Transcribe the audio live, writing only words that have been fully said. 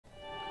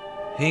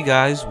Hey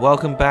guys,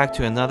 welcome back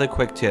to another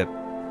quick tip.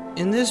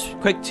 In this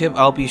quick tip,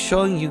 I'll be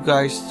showing you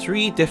guys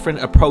 3 different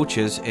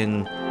approaches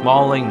in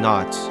modeling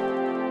knots.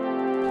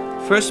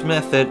 First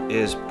method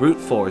is brute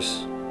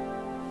force.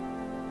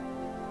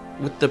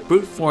 With the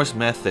brute force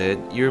method,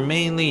 you're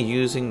mainly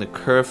using the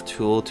curve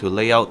tool to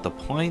lay out the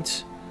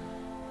points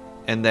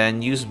and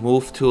then use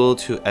move tool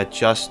to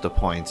adjust the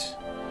points.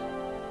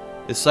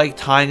 It's like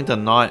tying the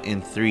knot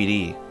in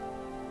 3D.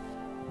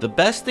 The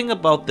best thing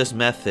about this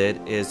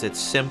method is it's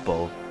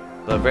simple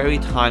but very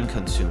time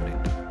consuming.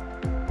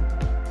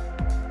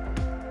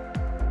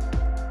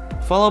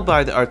 Followed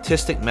by the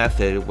artistic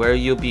method, where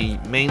you'll be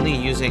mainly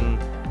using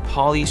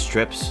poly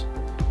strips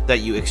that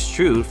you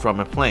extrude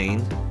from a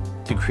plane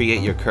to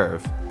create your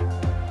curve.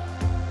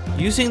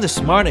 Using the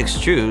Smart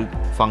Extrude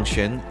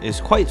function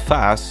is quite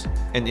fast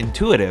and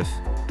intuitive.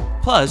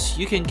 Plus,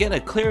 you can get a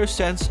clearer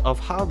sense of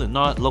how the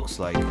knot looks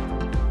like.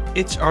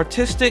 It's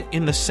artistic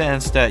in the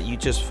sense that you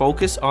just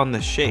focus on the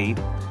shape.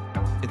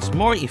 It's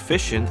more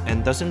efficient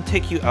and doesn't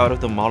take you out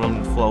of the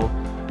modeling flow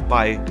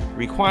by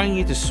requiring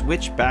you to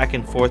switch back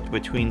and forth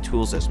between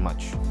tools as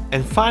much.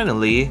 And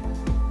finally,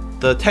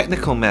 the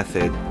technical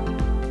method,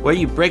 where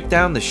you break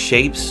down the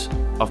shapes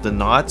of the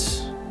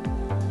knots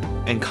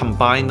and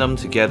combine them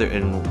together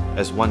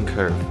as one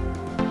curve.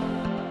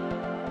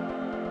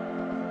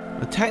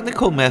 The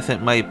technical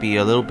method might be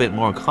a little bit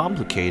more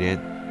complicated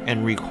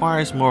and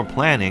requires more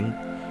planning,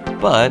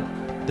 but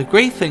the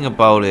great thing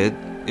about it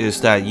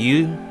is that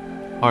you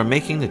are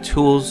making the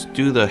tools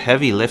do the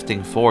heavy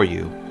lifting for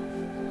you.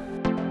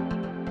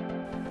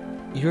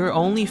 You're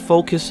only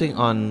focusing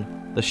on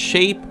the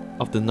shape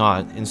of the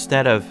knot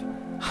instead of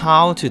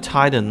how to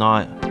tie the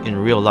knot in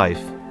real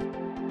life.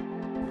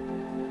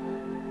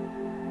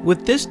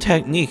 With this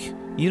technique,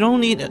 you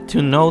don't need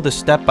to know the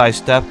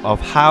step-by-step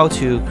of how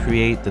to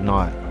create the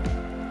knot.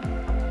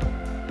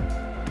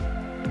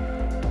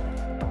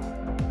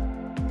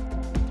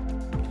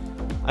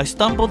 I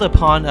stumbled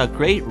upon a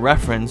great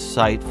reference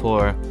site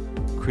for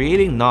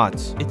creating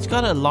knots. It's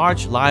got a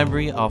large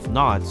library of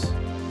knots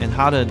and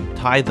how to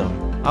tie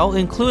them. I'll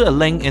include a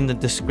link in the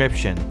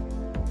description.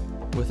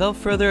 Without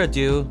further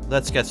ado,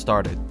 let's get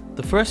started.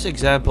 The first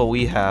example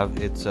we have,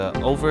 it's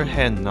an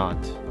overhand knot.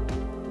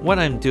 What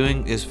I'm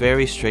doing is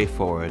very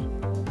straightforward.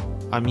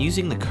 I'm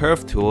using the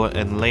curve tool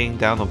and laying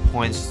down the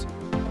points,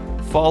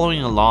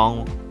 following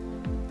along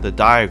the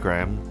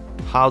diagram,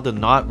 how the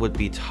knot would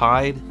be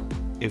tied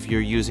if you're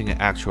using an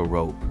actual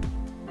rope.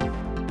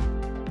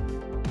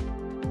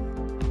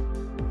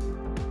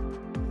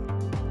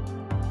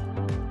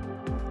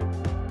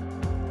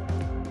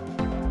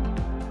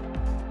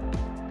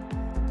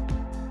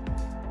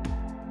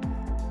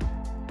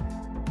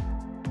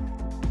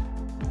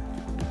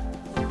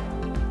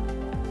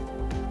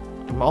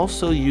 I'm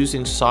also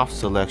using soft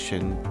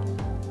selection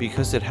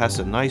because it has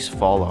a nice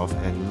fall off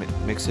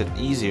and makes it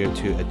easier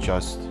to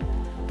adjust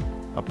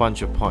a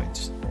bunch of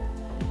points.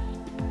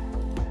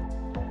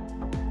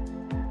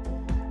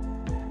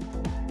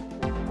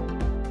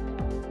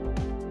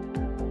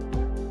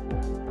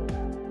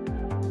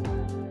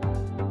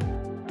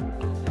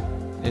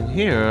 In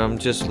here, I'm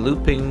just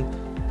looping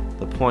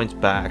the points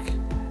back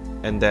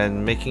and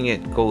then making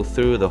it go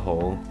through the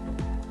hole.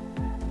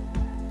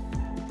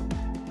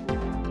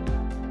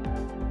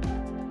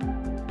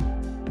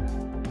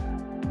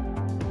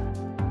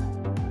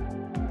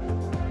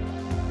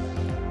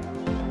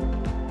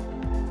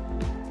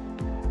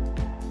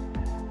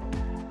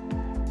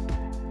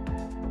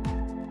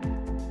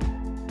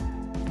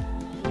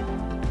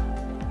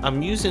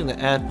 I'm using the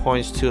add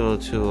points tool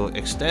to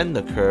extend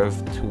the curve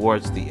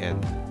towards the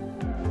end.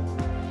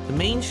 The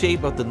main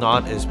shape of the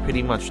knot is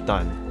pretty much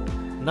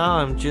done. Now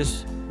I'm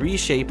just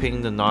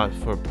reshaping the knot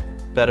for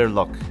better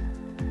look.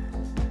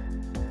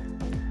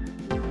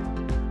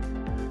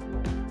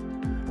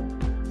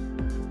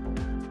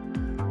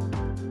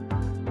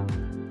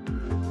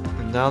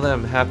 And now that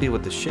I'm happy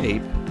with the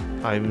shape,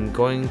 I'm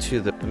going to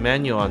the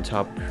menu on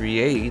top,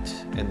 create,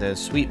 and then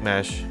sweep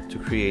mesh to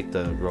create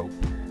the rope.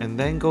 And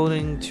then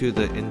going to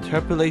the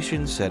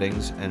interpolation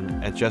settings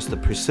and adjust the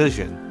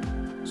precision.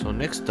 So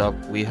next up,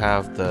 we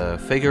have the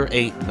figure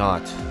 8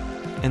 knot.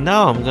 And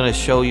now I'm going to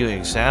show you an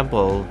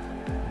example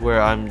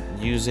where I'm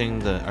using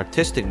the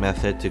artistic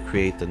method to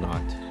create the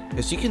knot.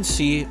 As you can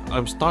see,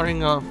 I'm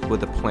starting off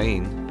with a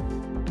plane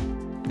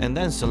and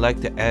then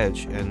select the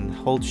edge and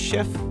hold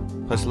shift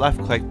plus left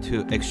click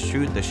to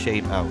extrude the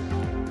shape out.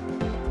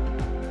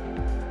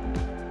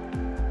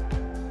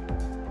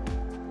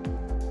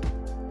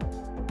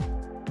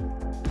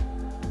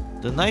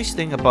 The nice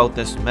thing about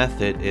this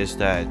method is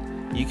that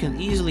you can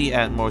easily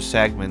add more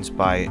segments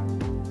by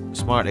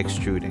smart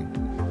extruding.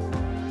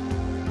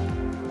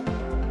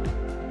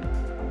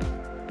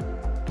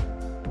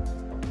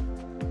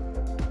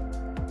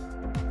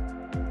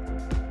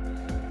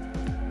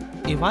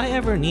 If I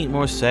ever need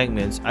more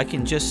segments, I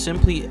can just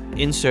simply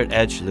insert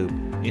edge loop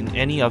in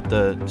any of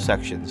the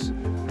sections.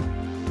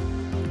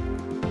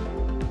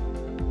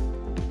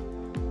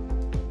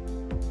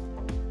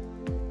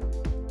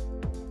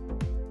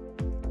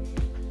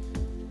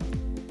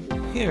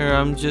 Here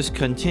I'm just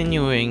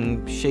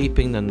continuing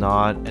shaping the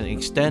knot and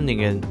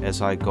extending it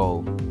as I go.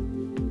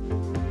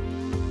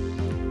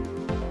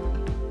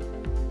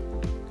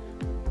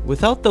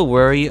 Without the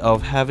worry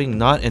of having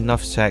not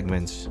enough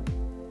segments.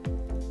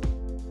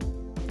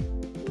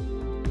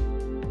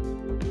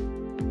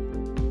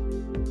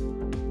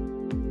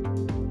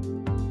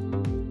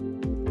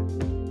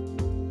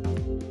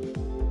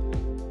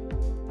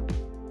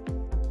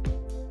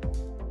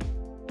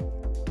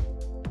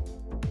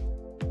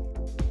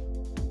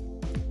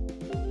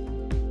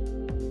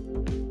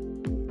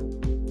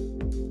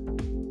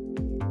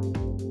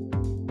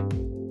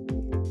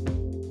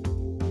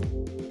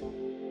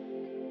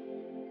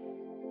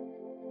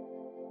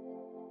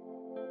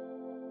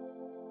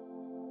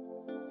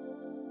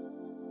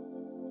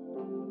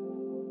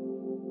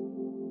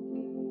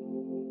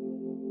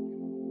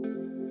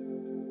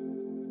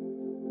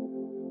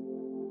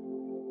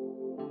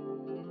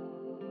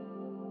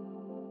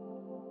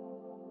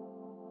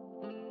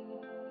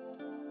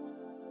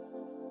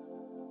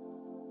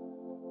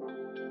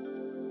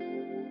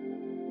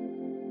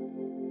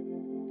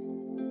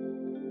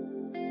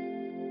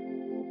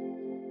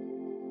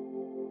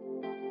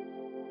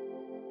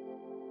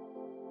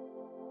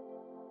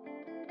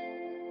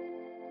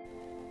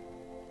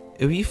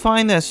 If you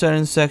find that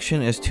certain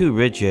section is too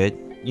rigid,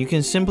 you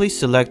can simply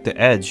select the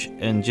edge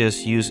and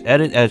just use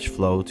Edit Edge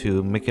Flow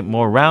to make it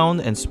more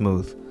round and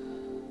smooth.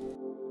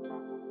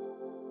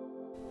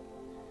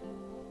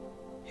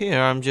 Here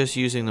I'm just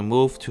using the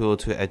Move tool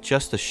to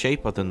adjust the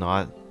shape of the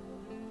knot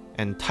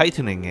and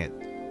tightening it.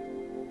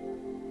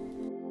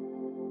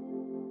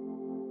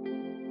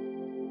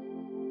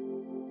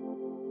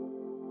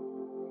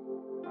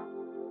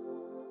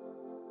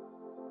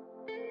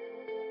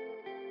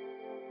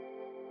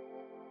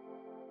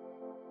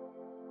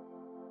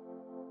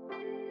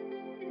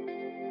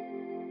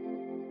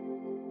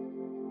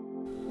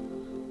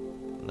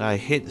 I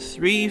hit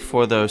 3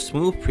 for the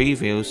smooth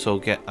preview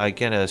so I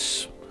get a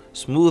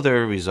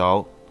smoother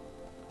result.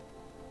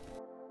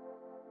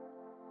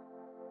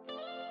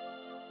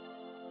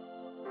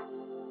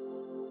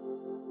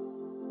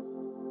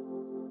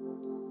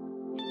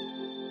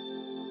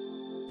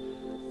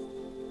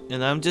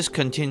 And I'm just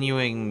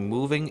continuing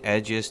moving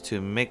edges to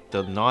make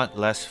the knot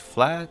less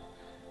flat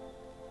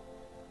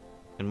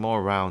and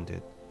more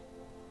rounded.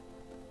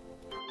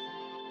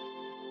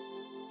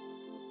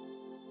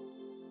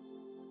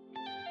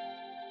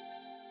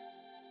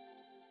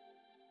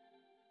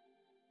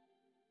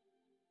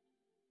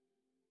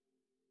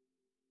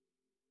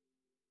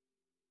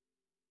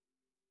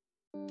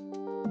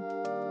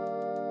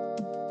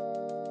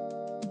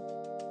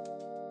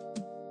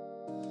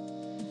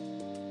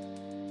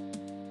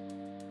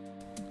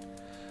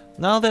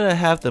 Now that I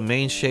have the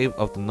main shape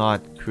of the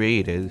knot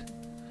created,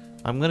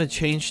 I'm going to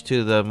change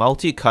to the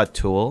multi-cut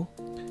tool.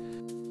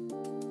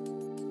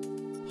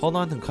 Hold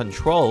on to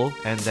Control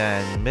and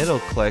then middle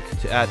click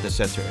to add the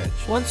center edge.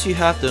 Once you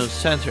have the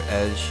center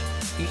edge,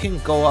 you can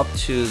go up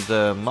to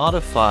the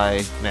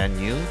Modify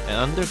menu and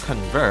under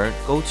Convert,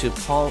 go to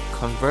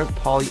Convert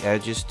Poly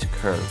Edges to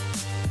Curve.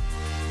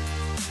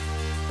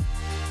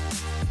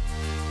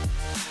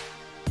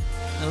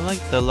 And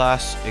like the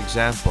last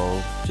example,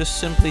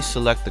 just simply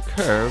select the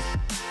curve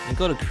and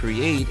go to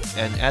Create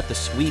and add the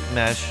Sweep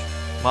Mesh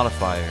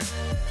modifier.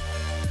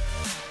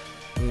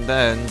 And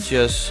then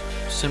just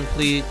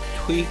simply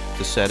tweak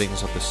the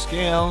settings of the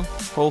scale,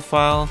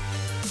 profile,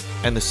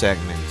 and the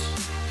segments.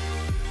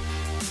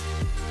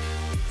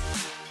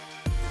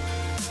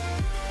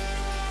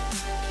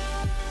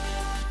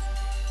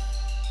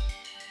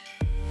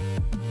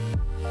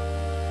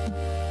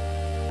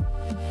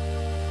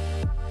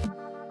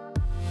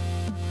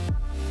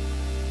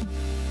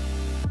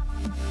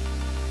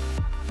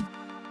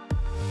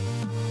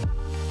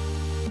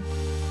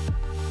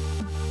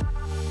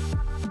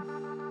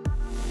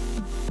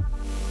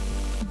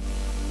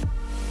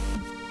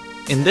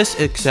 In this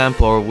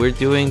example, we're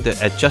doing the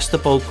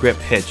adjustable grip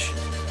hitch.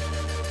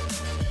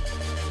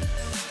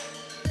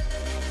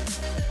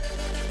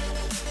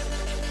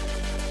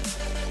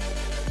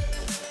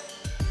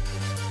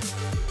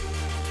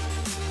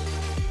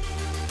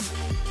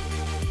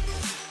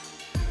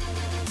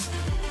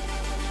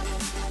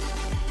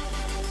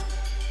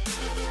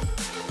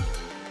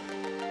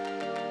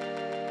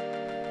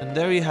 And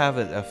there you have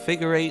it, a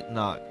figure 8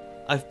 knot.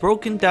 I've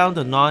broken down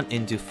the knot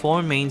into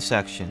 4 main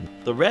sections.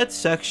 The red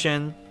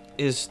section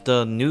is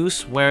the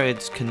noose where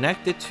it's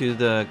connected to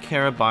the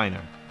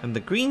carabiner. And the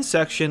green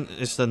section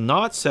is the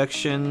knot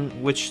section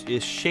which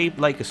is shaped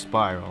like a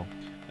spiral.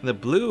 And the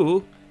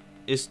blue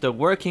is the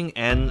working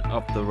end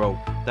of the rope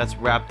that's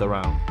wrapped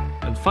around.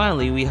 And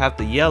finally we have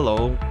the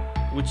yellow,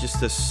 which is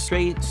the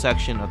straight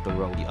section of the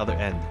rope, the other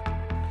end.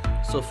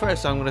 So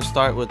first I'm going to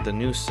start with the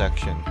noose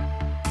section.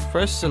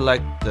 First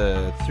select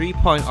the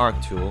 3-point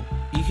arc tool.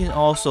 You can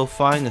also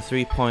find the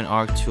 3-point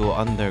arc tool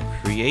under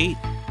Create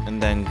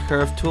and then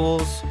Curve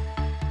Tools.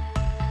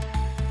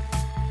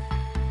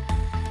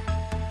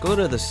 Go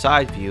to the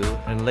side view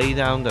and lay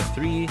down the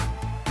 3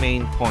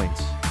 main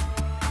points.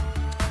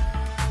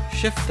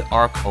 Shift the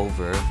arc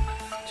over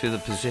to the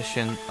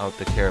position of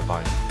the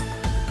carabiner.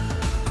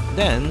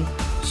 Then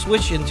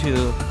switch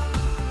into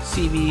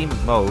CV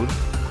mode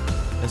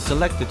and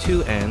select the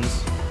two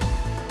ends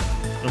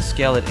and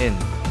scale it in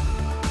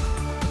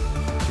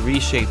to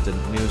reshape the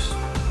noose.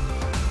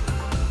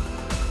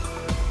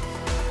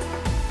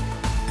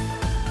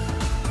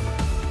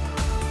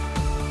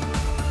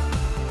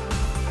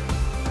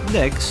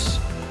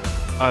 Next,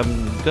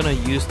 I'm gonna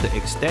use the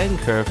extend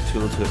curve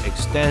tool to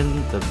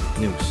extend the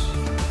noose.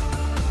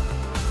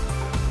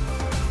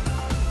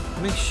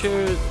 Make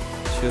sure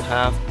to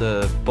have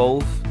the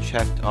both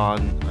checked on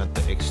at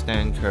the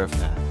extend curve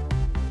tab.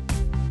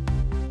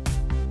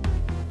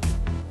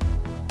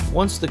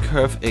 Once the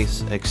curve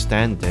is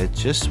extended,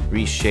 just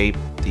reshape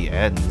the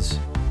ends.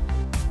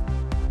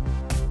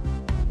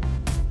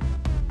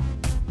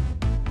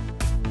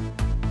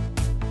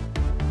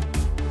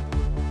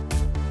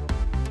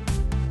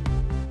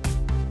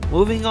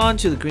 Moving on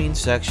to the green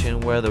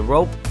section where the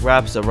rope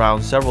wraps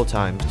around several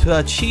times. To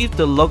achieve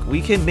the look,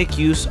 we can make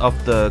use of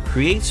the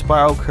Create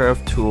Spiral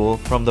Curve tool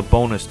from the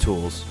bonus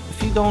tools.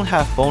 If you don't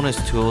have bonus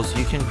tools,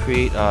 you can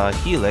create a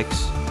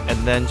helix and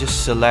then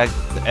just select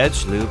the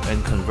edge loop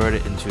and convert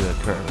it into a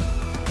curve.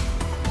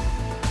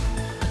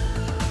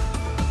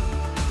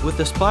 With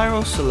the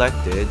spiral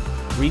selected,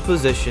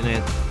 reposition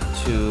it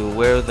to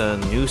where the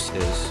noose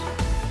is.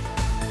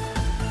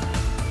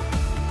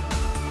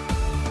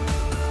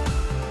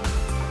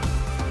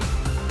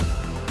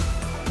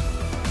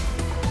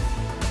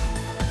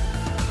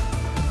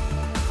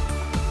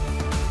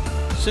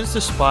 Since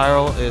the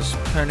spiral is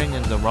turning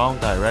in the wrong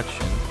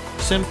direction,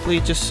 simply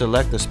just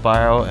select the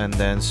spiral and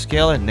then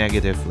scale it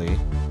negatively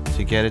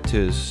to get it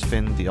to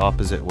spin the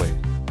opposite way.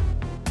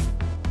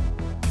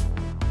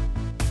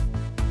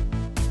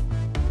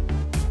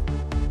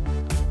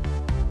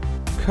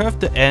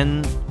 Curve the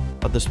end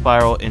of the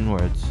spiral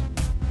inwards.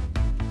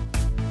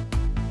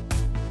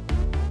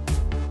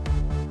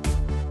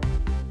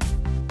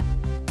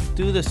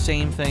 Do the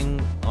same thing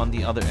on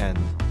the other end.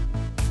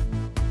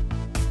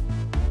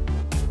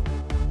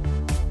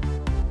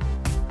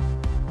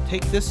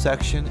 Take this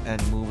section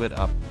and move it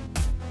up.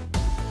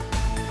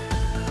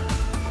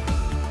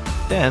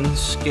 Then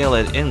scale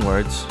it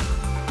inwards.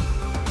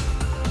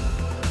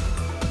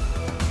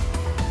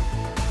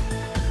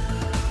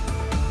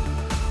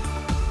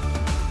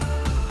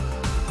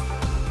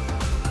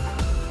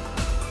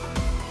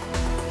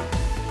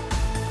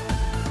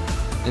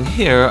 And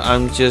here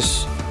I'm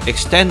just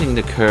extending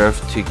the curve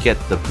to get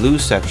the blue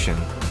section.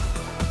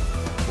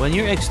 When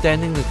you're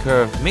extending the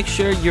curve, make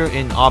sure you're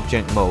in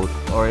object mode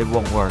or it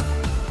won't work.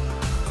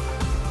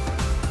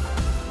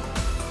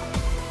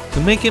 To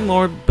make it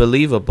more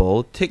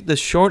believable, take the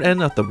short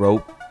end of the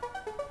rope,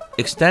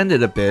 extend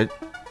it a bit,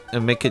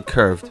 and make it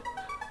curved,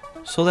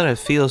 so that it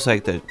feels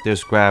like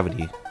there's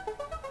gravity.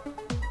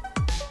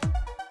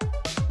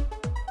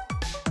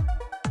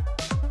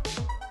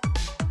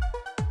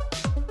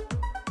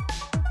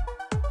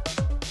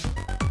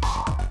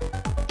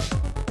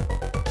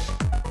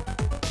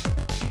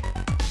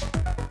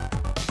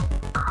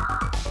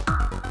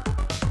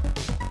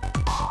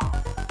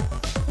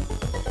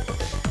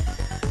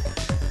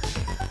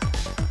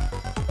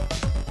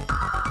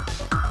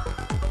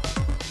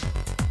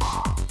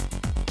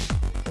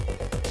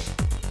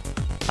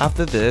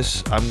 After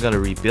this, I'm gonna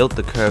rebuild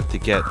the curve to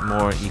get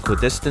more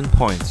equidistant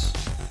points.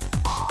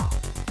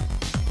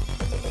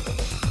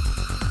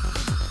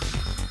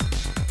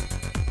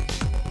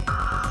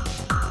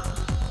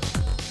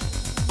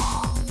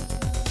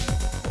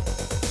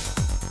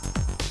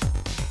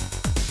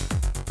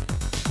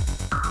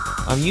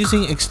 I'm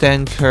using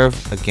extend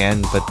curve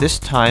again, but this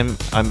time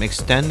I'm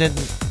extending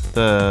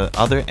the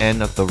other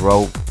end of the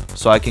rope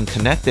so I can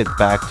connect it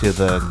back to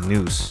the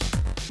noose.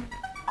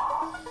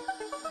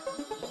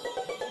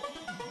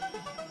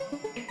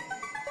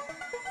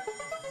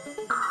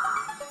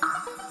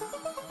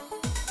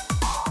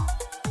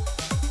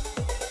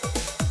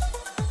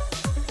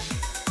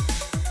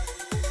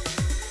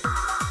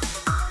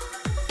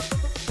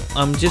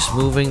 I'm just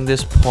moving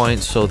this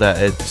point so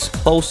that it's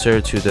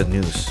closer to the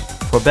noose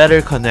for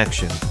better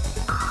connection.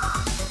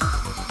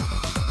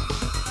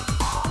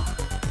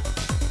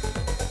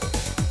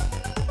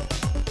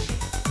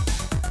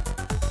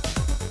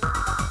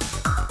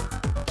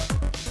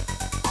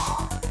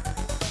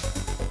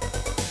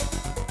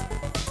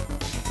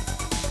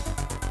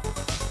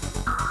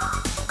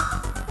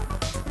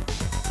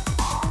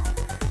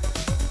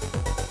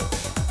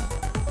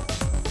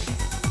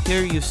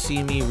 Here you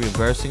see me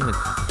reversing the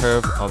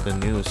curve of the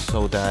noose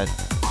so that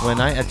when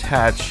I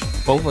attach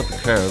both of the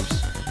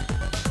curves,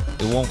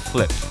 it won't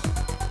flip.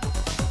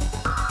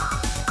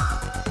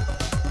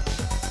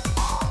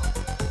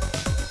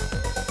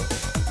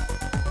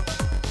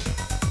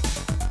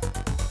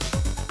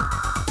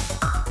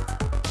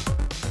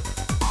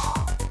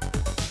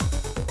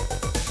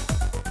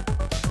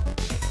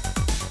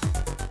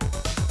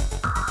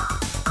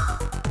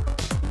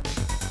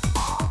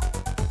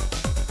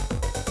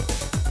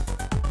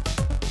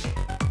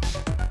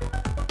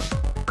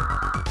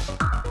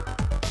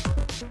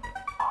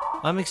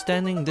 I'm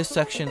extending this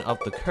section of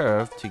the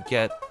curve to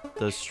get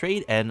the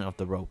straight end of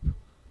the rope.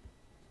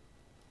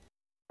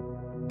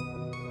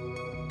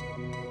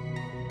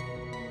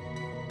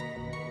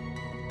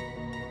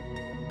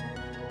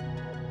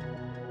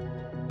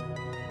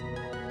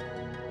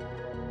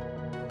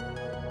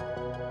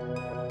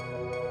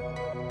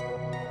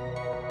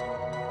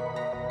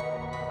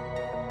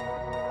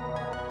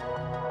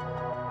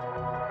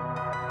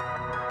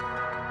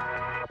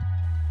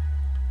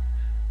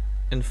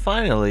 And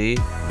finally,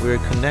 we're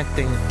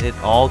connecting it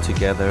all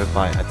together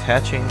by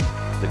attaching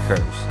the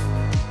curves.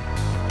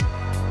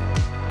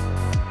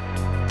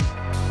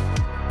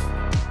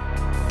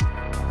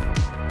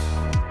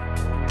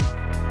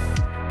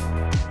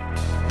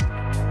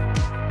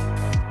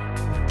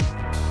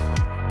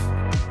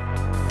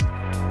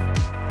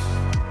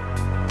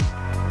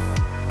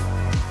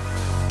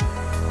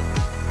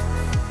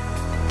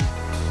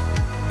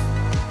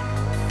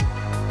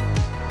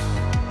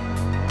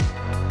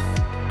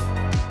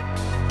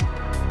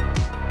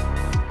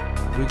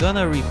 We're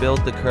gonna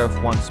rebuild the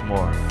curve once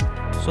more,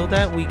 so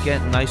that we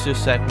get nicer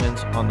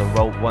segments on the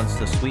rope once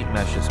the sweep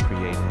mesh is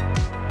created.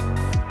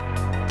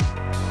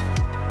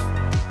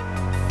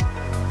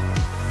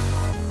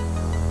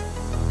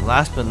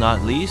 Last but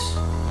not least,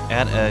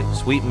 add a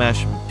sweep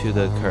mesh to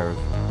the curve.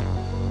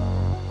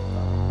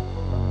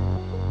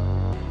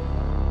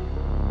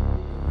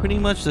 Pretty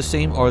much the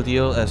same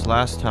ordeal as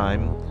last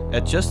time,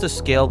 adjust the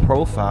scale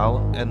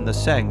profile and the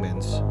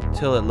segments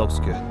till it looks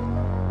good.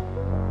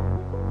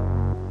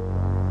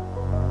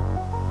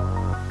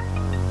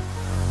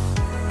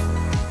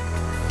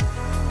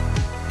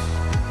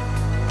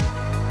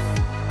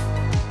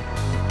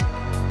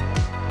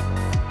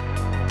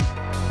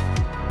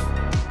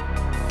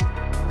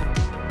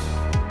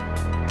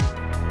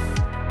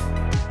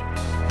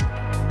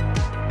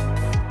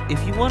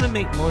 If you want to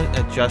make more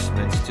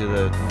adjustments to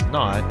the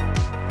knot,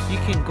 you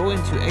can go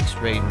into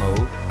X-ray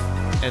mode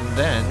and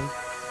then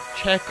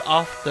check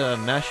off the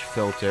mesh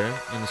filter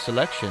in the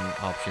selection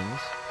options,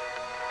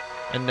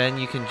 and then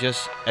you can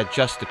just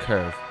adjust the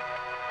curve.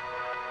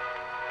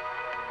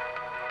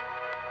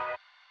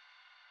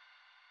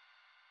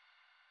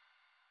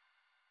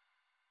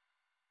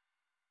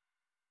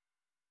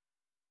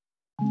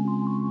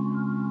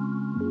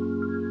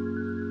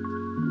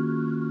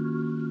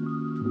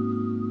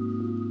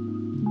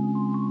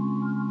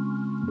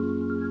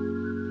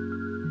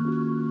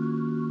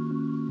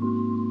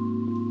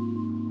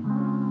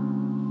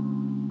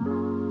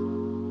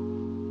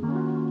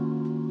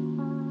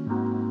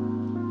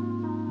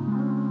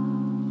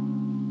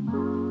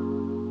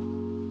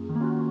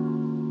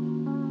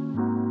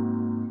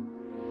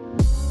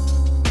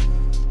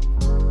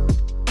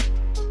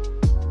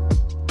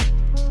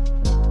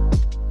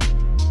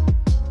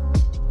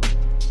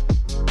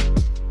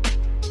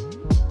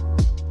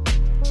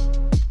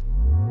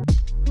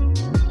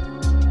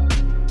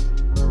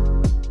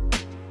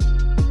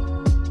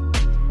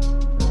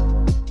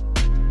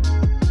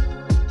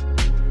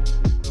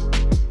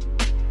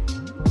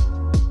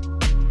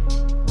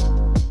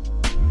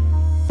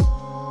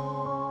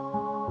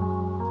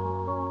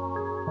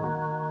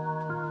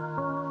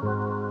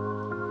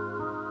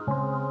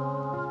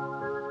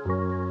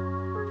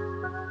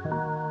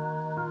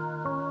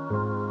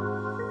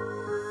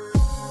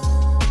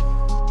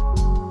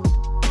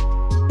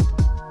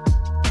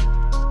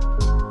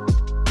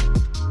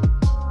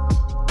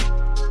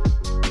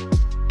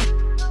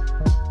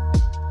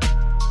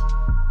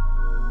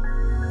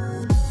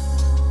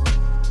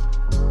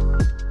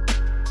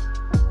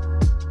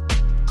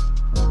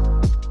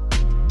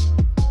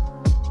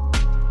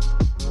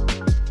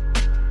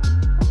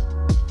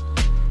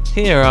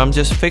 Here, I'm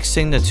just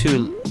fixing the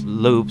two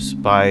loops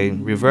by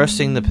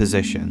reversing the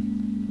position.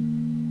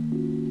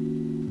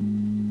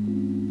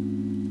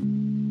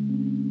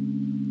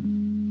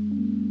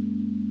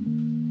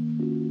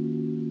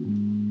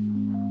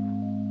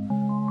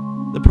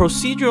 The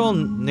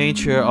procedural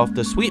nature of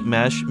the sweep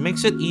mesh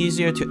makes it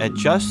easier to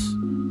adjust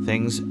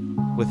things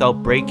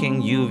without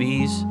breaking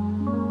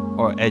UVs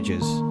or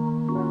edges.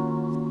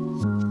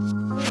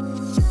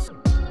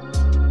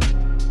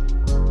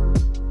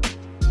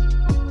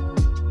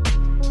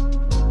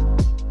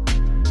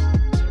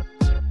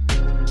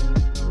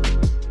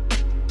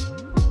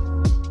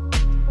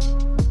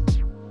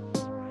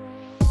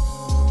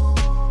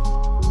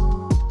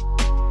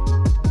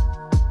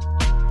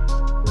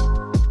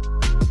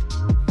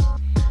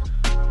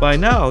 By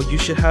now, you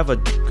should have a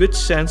good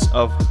sense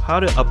of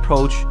how to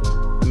approach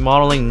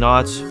modeling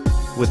knots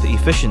with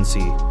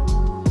efficiency,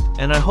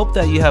 and I hope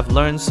that you have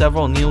learned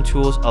several new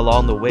tools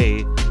along the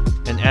way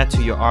and add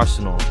to your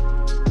arsenal.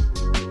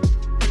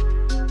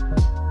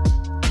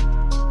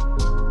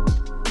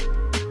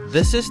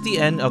 This is the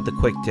end of the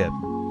quick tip.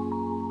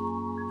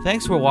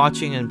 Thanks for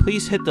watching, and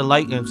please hit the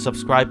like and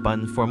subscribe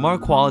button for more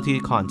quality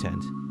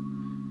content.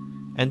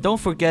 And don't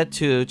forget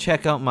to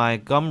check out my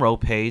Gumroad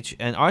page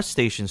and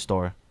Artstation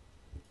store.